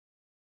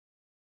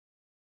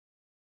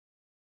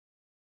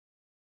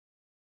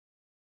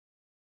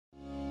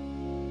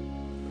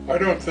I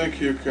don't think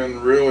you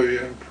can really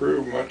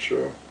improve much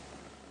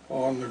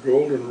on the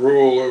golden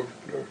rule of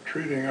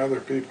treating other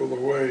people the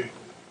way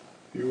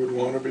you would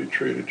want to be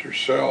treated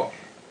yourself.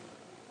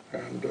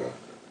 And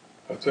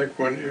I think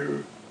when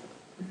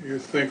you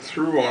think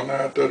through on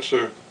that, that's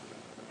a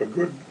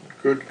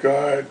good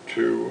guide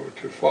to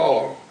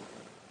follow.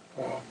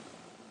 Uh,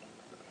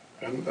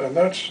 and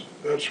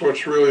that's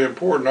what's really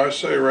important. I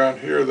say around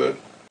here that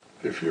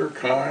if you're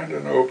kind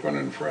and open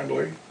and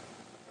friendly,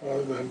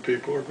 then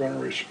people are going to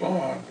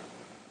respond.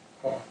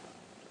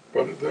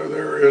 But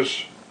there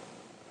is,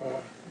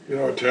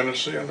 a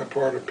tendency on the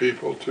part of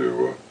people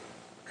to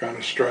kind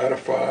of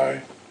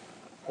stratify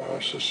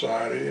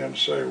society and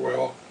say,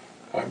 well,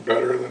 I'm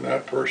better than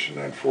that person,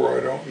 and therefore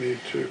I don't need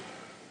to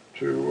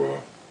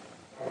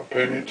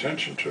pay any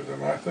attention to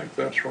them. I think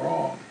that's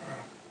wrong.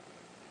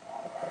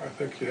 I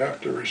think you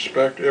have to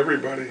respect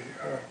everybody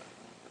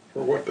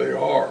for what they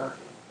are,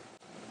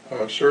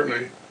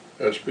 certainly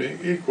as being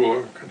equal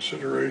of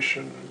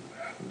consideration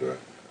and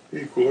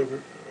equal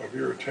of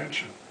your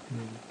attention.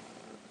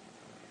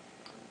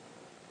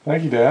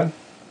 Thank you, Dad.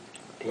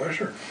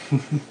 Pleasure.